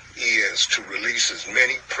aim is to release as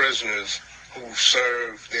many prisoners who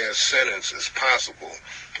serve their sentence as possible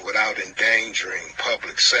without endangering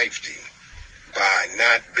public safety, by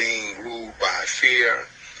not being ruled by fear,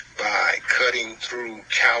 by cutting through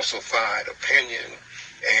calcified opinion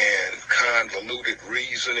and convoluted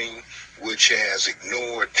reasoning, which has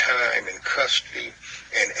ignored time in custody,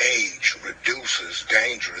 and age reduces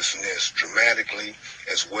dangerousness dramatically,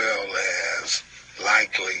 as well as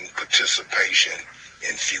likely participation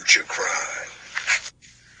in future crime.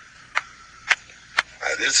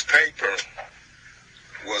 This paper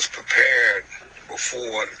was prepared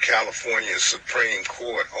before the California Supreme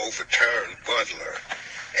Court overturned Butler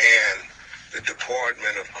and the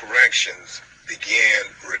Department of Corrections began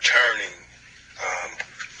returning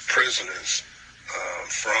prisoners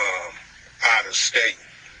from out of state.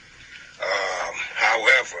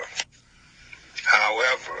 However,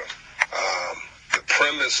 the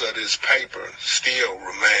premise of this paper still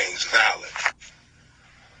remains valid.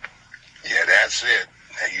 Yeah, that's it.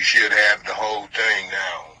 And you should have the whole thing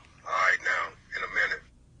now. All right, now, in a minute.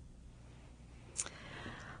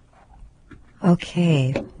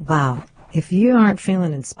 Okay, wow. If you aren't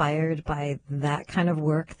feeling inspired by that kind of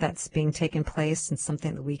work that's being taken place and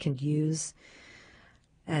something that we can use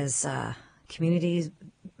as community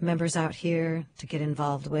members out here to get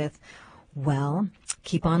involved with, well,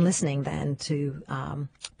 keep on listening then to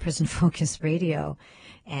Prison Focus Radio.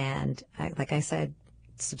 And like I said,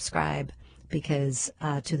 subscribe because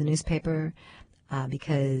to the newspaper,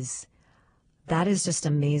 because that is just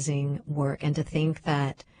amazing work. And to think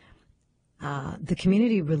that the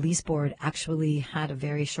Community Release Board actually had a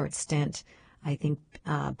very short stint, I think,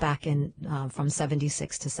 back in from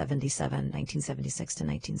 76 to 77, 1976 to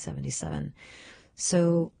 1977.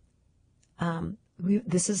 So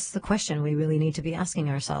this is the question we really need to be asking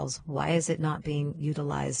ourselves. Why is it not being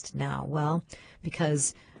utilized now? Well,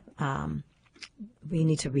 because we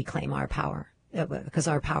need to reclaim our power, because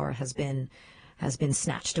our power has been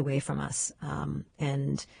snatched away from us,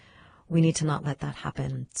 and we need to not let that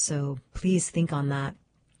happen. So please think on that.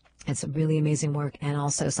 It's a really amazing work, and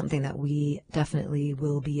also something that we definitely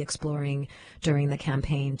will be exploring during the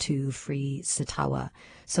campaign to free Sitawa.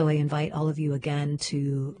 So I invite all of you again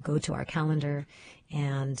to go to our calendar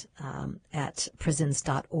and at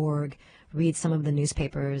prisons.org, read some of the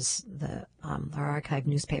newspapers, our archived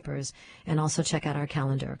newspapers, and also check out our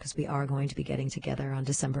calendar, because we are going to be getting together on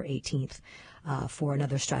December 18th for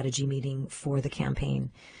another strategy meeting for the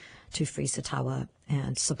campaign to free Sitawa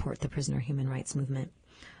and support the prisoner human rights movement.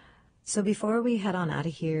 So before we head on out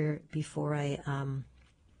of here, and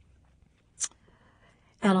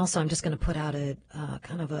also I'm just going to put out a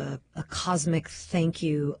kind of a cosmic thank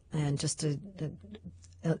you and just an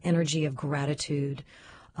energy of gratitude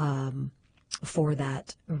for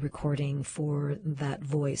that recording, for that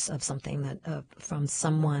voice of something that from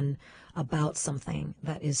someone about something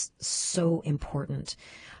that is so important.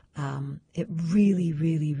 It really,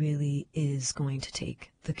 really, really is going to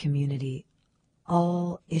take the community.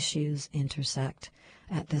 All issues intersect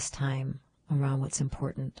at this time around what's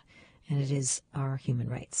important, and it is our human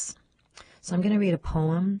rights. So I'm going to read a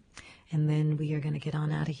poem, and then we are going to get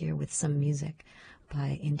on out of here with some music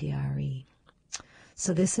by India.Arie.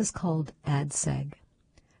 So this is called Adseg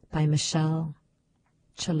by Michelle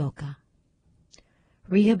Chaloka.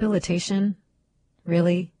 Rehabilitation?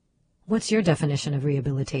 Really? What's your definition of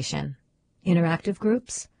rehabilitation? Interactive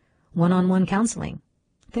groups? One-on-one counseling?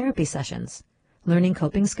 Therapy sessions? Learning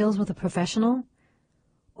coping skills with a professional?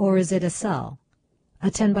 Or is it a cell? A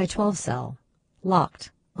 10 by 12 cell? Locked?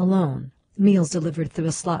 Alone? Meals delivered through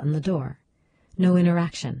a slot in the door? No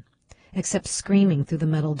interaction, except screaming through the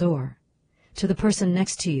metal door. To the person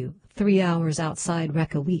next to you, 3 hours outside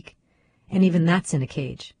rec a week, and even that's in a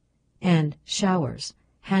cage. And showers,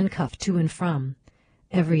 handcuffed to and from,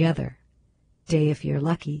 every other day if you're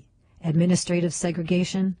lucky. Administrative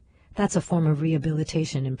segregation, that's a form of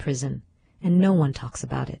rehabilitation in prison, and no one talks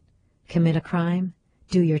about it. Commit a crime,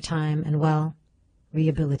 do your time, and well,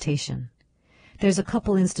 rehabilitation. There's a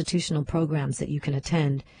couple institutional programs that you can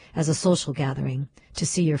attend as a social gathering, to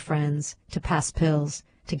see your friends, to pass pills,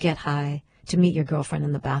 to get high, to meet your girlfriend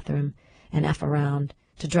in the bathroom and F around,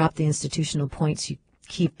 to drop the institutional points you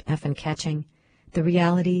keep effing catching. The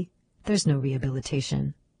reality, there's no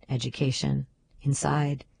rehabilitation, education,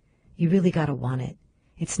 inside. You really gotta want it.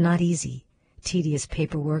 It's not easy. Tedious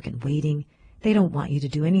paperwork and waiting. They don't want you to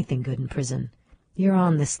do anything good in prison. You're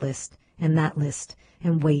on this list and that list,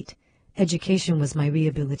 and wait. Education was my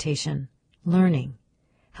rehabilitation. Learning.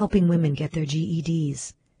 Helping women get their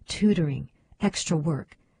GEDs. Tutoring. Extra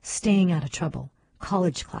work. Staying out of trouble.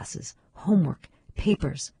 College classes. Homework.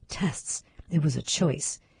 Papers. Tests. It was a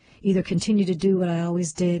choice. Either continue to do what I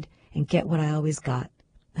always did and get what I always got.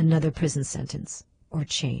 Another prison sentence. Or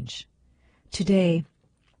change. Today,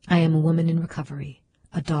 I am a woman in recovery.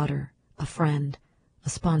 A daughter. A friend. A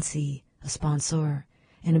sponsee. A sponsor.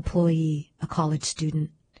 An employee. A college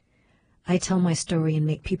student. I tell my story and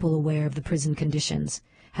make people aware of the prison conditions,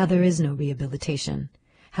 how there is no rehabilitation,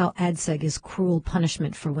 how ADSEG is cruel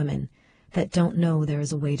punishment for women that don't know there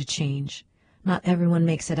is a way to change. Not everyone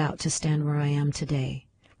makes it out to stand where I am today,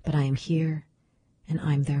 but I am here, and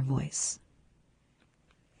I'm their voice.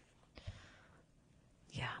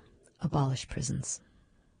 Yeah, abolish prisons.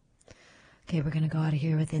 Okay, we're going to go out of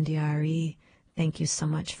here with India.Arie. Thank you so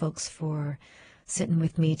much, folks, for sitting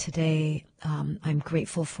with me today. I'm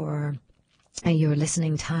grateful for your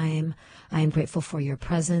listening time. I am grateful for your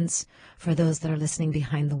presence. For those that are listening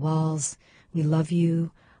behind the walls, we love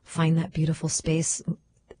you. Find that beautiful space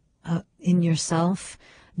in yourself.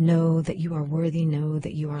 Know that you are worthy. Know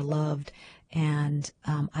that you are loved. And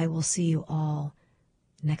I will see you all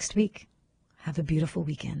next week. Have a beautiful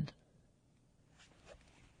weekend.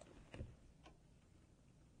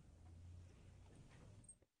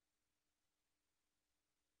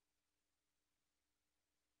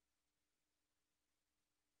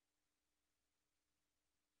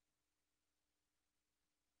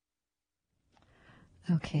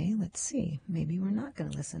 Okay, let's see. Maybe we're not going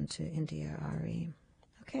to listen to India.Arie.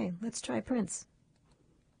 Okay, let's try Prince.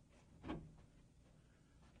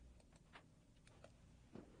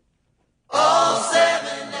 All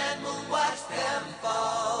seven and we'll watch them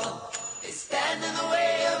fall. They stand in the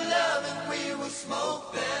way of love and we will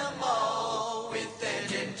smoke them all with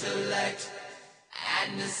an intellect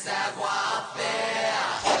and a savoir-faire.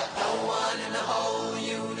 No one in the whole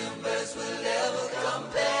universe will ever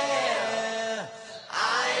compare.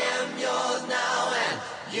 I am yours now and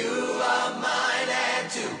you are mine, and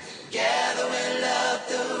together we'll love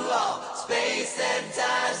through all space and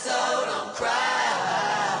time, so don't cry.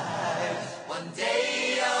 One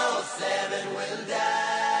day all seven will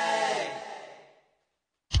die.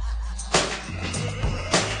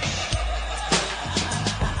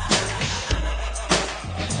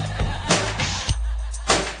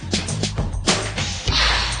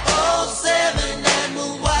 All seven and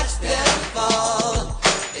we'll watch them fall.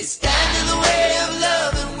 They stand in the way of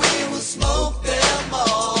love and we will smoke them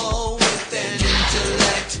all with an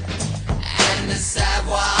intellect and a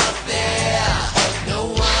savoir-faire. No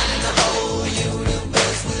one in the whole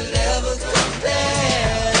universe will ever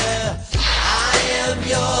compare. I am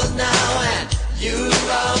yours now and you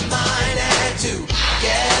are mine, and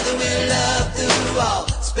together we'll love through all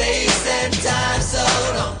space and time, so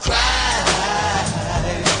don't cry.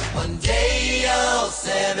 One day all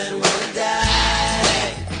seven will die.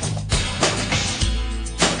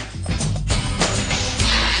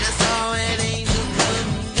 And I saw an angel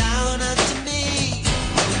come down unto me.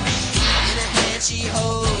 In her hand she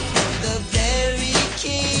holds the very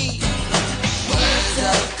key. Words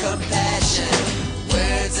of compassion,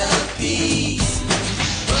 words of peace.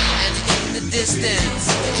 And in the distance,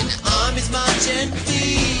 an army's marching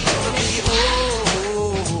feet. But behold,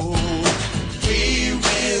 we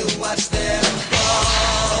will watch them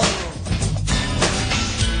fall.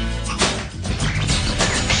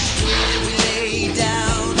 We lay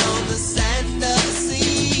down on the sand of the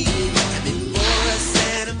sea, and before us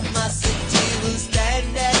animosity will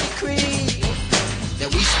stand and decree that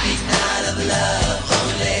we speak not of love,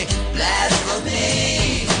 only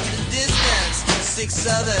blasphemy. In the distance, 6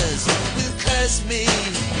 others will curse me,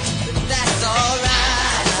 but that's alright.